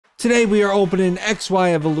Today we are opening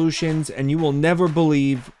XY Evolutions, and you will never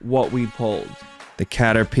believe what we pulled. The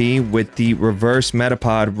Caterpie with the reverse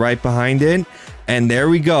Metapod right behind it. And there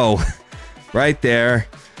we go. Right there.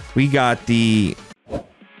 We got the...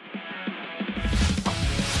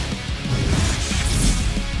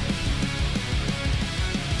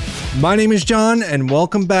 My name is John, and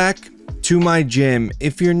welcome back to my gym.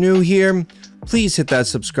 If you're new here, please hit that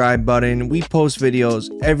subscribe button. We post videos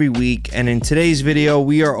every week, and in today's video,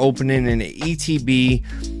 we are opening an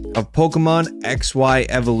ETB of Pokemon XY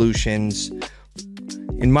Evolutions.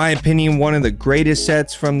 In my opinion, one of the greatest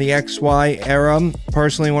sets from the XY era.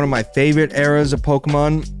 Personally, one of my favorite eras of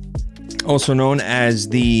Pokemon, also known as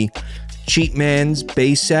the Cheat Man's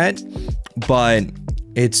base set, but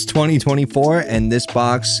it's 2024 and this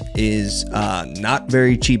box is not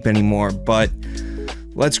very cheap anymore. But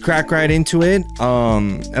let's crack right into it.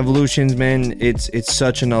 Evolutions, man, it's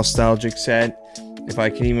such a nostalgic set. If I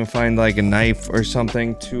can even find like a knife or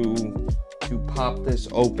something to pop this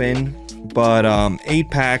open. But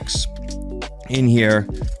 8 packs in here.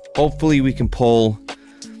 Hopefully we can pull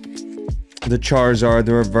the Charizard,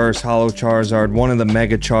 the reverse holo Charizard, one of the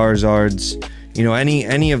Mega Charizards, you know,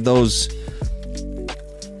 any of those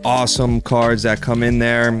awesome cards that come in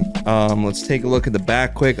there. Let's take a look at the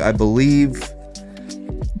back quick. I believe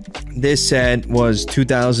this set was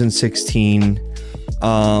 2016.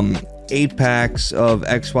 8 packs of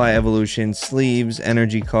XY Evolution, sleeves,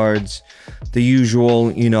 energy cards, the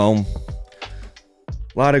usual, you know,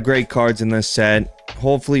 a lot of great cards in this set.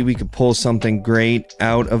 Hopefully we could pull something great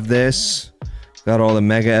out of this. Got all the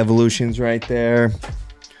Mega Evolutions right there.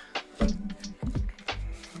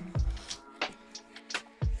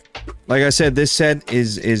 Like I said, this set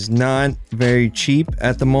is not very cheap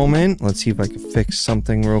at the moment. Let's see if I can fix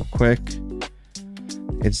something real quick.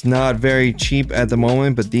 It's not very cheap at the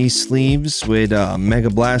moment, but these sleeves with Mega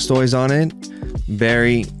Blastoise on it,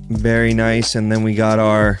 very, very nice. And then we got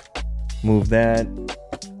our, move that.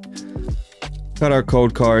 Got our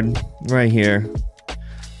code card right here.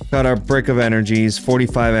 Got our brick of energies,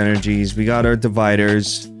 45 energies. We got our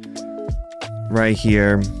dividers right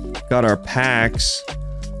here. Got our packs.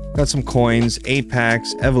 Got some coins, 8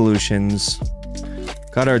 packs, evolutions.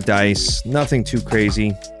 Got our dice, nothing too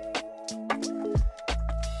crazy.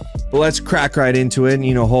 But let's crack right into it.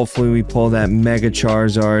 You know, hopefully we pull that Mega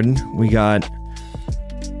Charizard. We got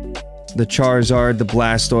the Charizard, the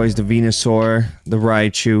Blastoise, the Venusaur, the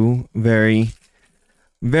Raichu. Very,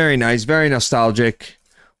 very nice, very nostalgic.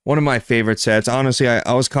 One of my favorite sets. Honestly,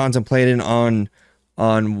 I was contemplating on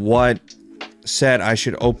what set I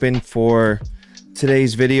should open for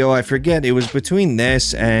today's video. I forget, it was between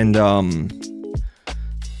this and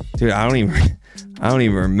dude, I don't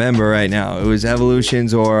even remember right now. It was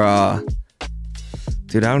Evolutions or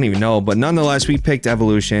dude, I don't even know. But nonetheless, we picked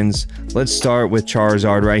Evolutions. Let's start with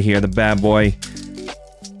Charizard right here, the bad boy.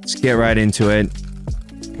 Let's get right into it.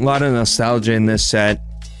 A lot of nostalgia in this set.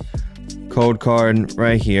 Code card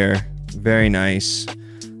right here, very nice.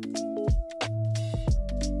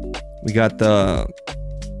 We got the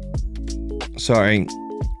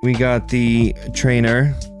we got the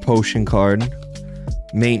trainer potion card,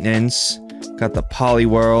 maintenance, got the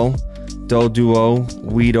Poliwhirl, Doduo,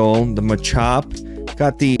 Weedle, the Machop,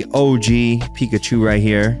 got the OG Pikachu right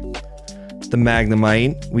here, the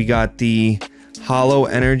Magnemite, we got the Holo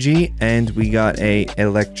Energy, and we got a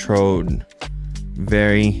Electrode.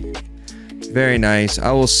 Very, very nice.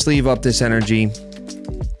 I will sleeve up this energy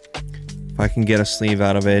if I can get a sleeve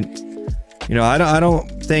out of it. You know, I don't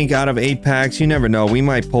think out of 8 packs, you never know, we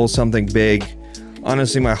might pull something big.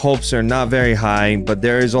 Honestly, my hopes are not very high, but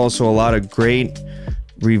there is also a lot of great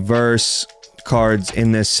reverse cards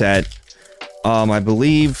in this set. I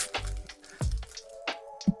believe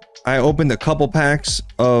I opened a couple packs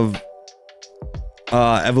of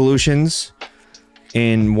Evolutions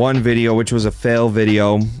in one video, which was a fail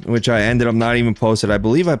video, which I ended up not even posted. I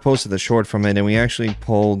believe I posted the short from it, and we actually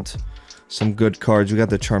pulled some good cards. We got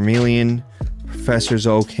the Charmeleon, Professor's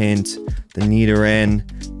Oak Hint, the Nidoran,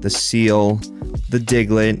 the Seal, the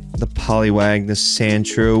Diglett, the Poliwag, the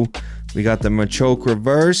Sandshrew. We got the Machoke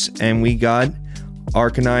Reverse, and we got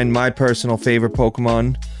Arcanine, my personal favorite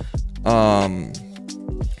Pokemon.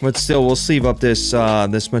 But still, we'll sleeve up this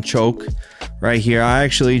this Machoke right here. I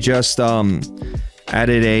actually just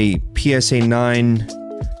added a PSA 9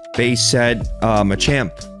 base set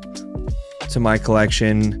Machamp to my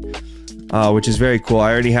collection, which is very cool.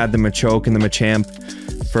 I already had the Machoke and the Machamp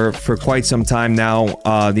for quite some time now.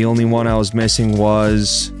 The only one I was missing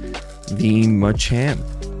was the Machamp.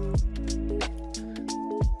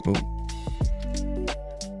 Ooh.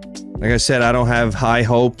 Like I said, I don't have high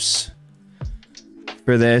hopes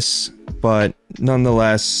for this, but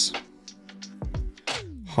nonetheless,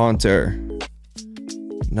 Haunter,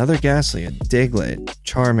 another Ghastly, a Diglett,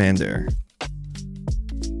 Charmander.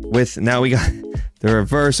 With now we got the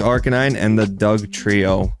reverse Arcanine and the Doug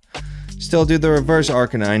trio. Still, dude, the reverse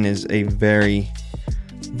Arcanine is a very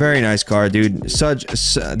nice card, dude.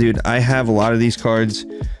 Dude, I have a lot of these cards,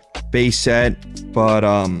 base set, but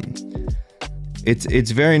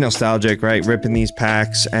it's very nostalgic, right? Ripping these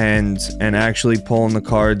packs and actually pulling the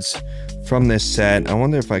cards from this set. I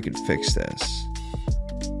wonder if I could fix this.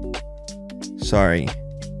 Sorry.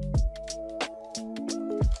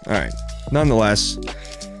 All right. Nonetheless,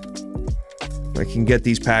 I can get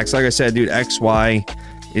these packs. Like I said, dude, XY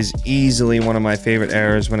is easily one of my favorite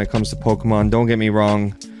eras when it comes to Pokemon. Don't get me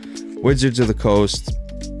wrong. Wizards of the Coast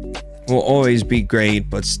will always be great,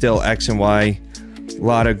 but still X and Y. A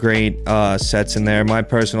lot of great sets in there. My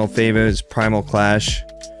personal favorite is Primal Clash,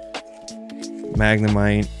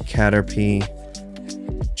 Magnemite, Caterpie,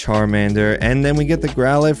 Charmander, and then we get the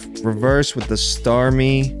Growlithe reverse with the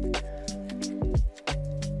Starmie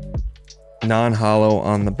non-hollow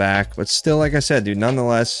on the back. But still, like I said, dude,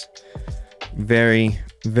 nonetheless, very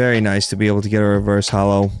nice to be able to get a reverse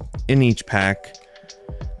hollow in each pack.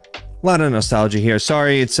 A lot of nostalgia here.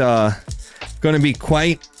 Sorry, it's going to be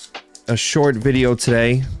quite a short video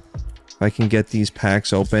today. If I can get these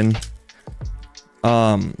packs open.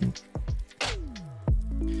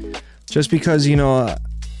 Just because, you know,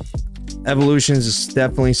 Evolutions is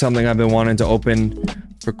definitely something I've been wanting to open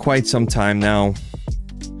for quite some time now.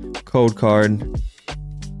 Code card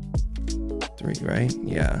 3, right?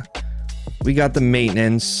 Yeah. We got the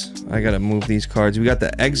Maintenance. I gotta move these cards. We got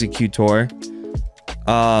the Executor.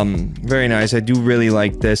 Very nice. I do really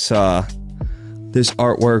like this this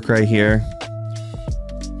artwork right here.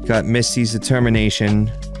 Got Misty's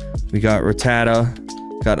Determination. We got Rattata.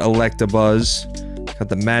 Got Electabuzz. Got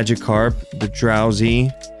the Magikarp, the Drowsy,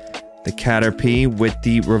 the Caterpie with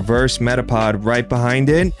the reverse Metapod right behind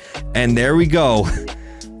it. And there we go.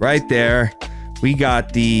 Right there. We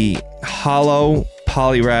got the Hollow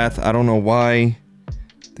Poliwrath. I don't know why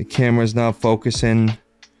the camera's not focusing.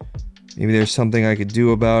 Maybe there's something I could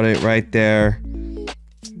do about it. Right there.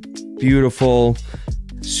 Beautiful.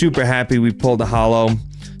 Super happy we pulled the Hollow.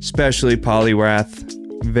 Especially Poliwrath.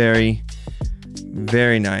 Very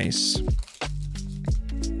nice.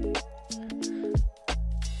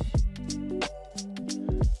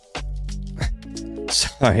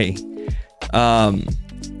 Sorry.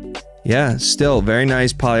 Yeah, still very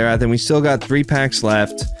nice Poliwrath, and we still got 3 packs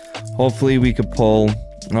left. Hopefully we could pull.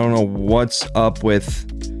 I don't know what's up with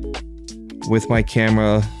my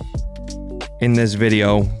camera in this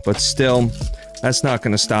video, but still, that's not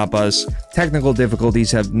going to stop us. Technical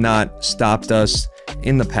difficulties have not stopped us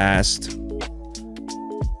in the past.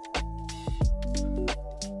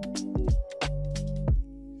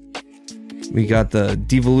 We got the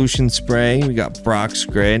Devolution Spray. We got Brock's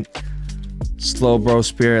Grit, Slowbro,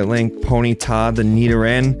 Spirit Link, Ponyta, the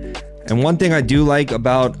Nidoran. And one thing I do like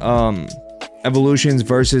about Evolutions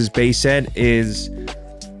versus base set is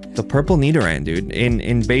the purple Nidoran, dude.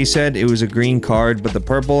 In base set, it was a green card, but the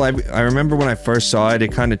purple, I remember when I first saw it,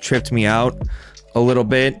 it kind of tripped me out a little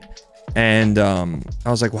bit. And I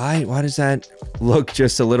was like, why does that look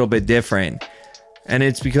just a little bit different? And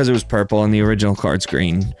it's because it was purple and the original card's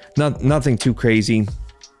green. Nothing too crazy.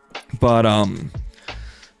 But,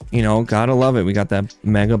 you know, gotta love it. We got that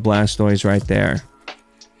Mega Blastoise right there.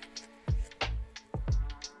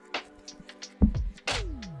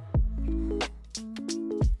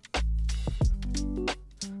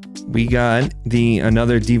 We got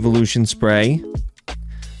another Devolution Spray.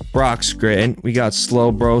 Brock's Grit. We got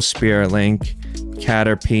Slowbro, Spirit Link,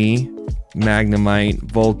 Caterpie, Magnemite,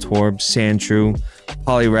 Voltorb, Sandshrew,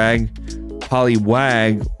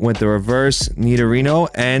 Poliwag with the reverse Nidorino,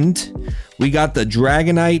 and we got the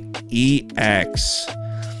Dragonite EX.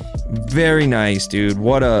 Very nice, dude.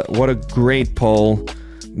 What a great pull.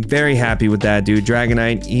 Very happy with that, dude.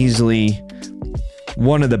 Dragonite, easily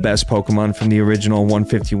one of the best Pokemon from the original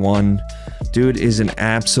 151. Dude is an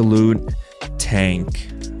absolute tank.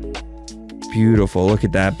 Beautiful. Look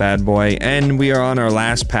at that bad boy. And we are on our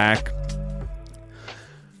last pack.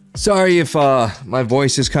 Sorry if my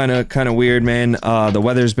voice is kind of weird, man. The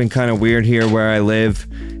weather's been kind of weird here where I live,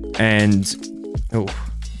 and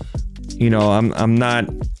you know, I'm not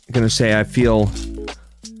gonna say I feel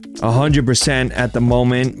 100% at the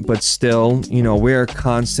moment, but still, you know, we're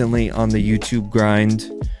constantly on the YouTube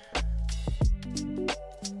grind.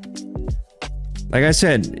 Like I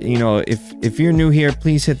said, you know, if you're new here,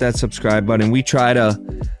 please hit that subscribe button. We try to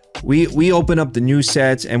we open up the new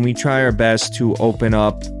sets, and we try our best to open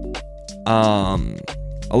up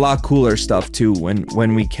a lot cooler stuff too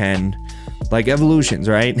when we can, like evolutions,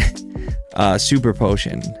 right? Super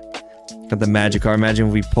potion. Got the Magikarp. Imagine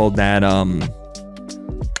if we pulled that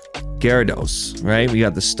Gyarados, right? We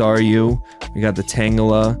got the Staryu, we got the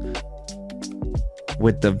Tangela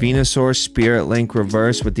with the Venusaur Spirit Link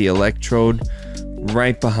reverse with the Electrode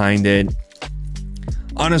right behind it.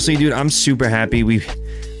 Honestly, dude, I'm super happy we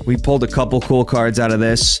pulled a couple cool cards out of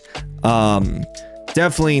this.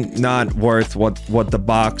 Definitely not worth what the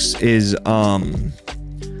box is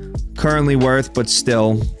currently worth, but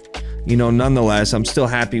still, you know, nonetheless, I'm still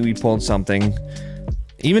happy we pulled something.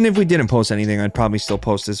 Even if we didn't post anything, I'd probably still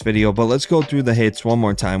post this video. But let's go through the hits one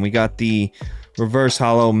more time. We got the Reverse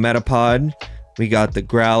Hollow Metapod. We got the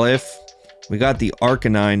Growlithe. We got the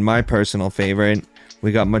Arcanine, my personal favorite.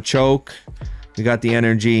 We got Machoke. We got the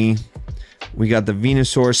Energy. We got the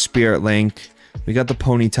Venusaur Spirit Link. We got the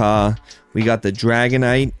Ponyta. We got the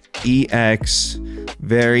Dragonite EX.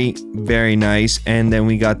 Very, very nice. And then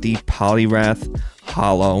we got the Poliwrath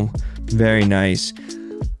Hollow. Very nice.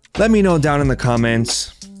 Let me know down in the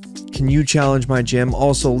comments, can you challenge my gym?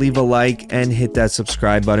 Also, leave a like and hit that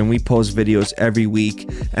subscribe button. We post videos every week,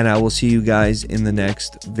 and I will see you guys in the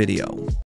next video.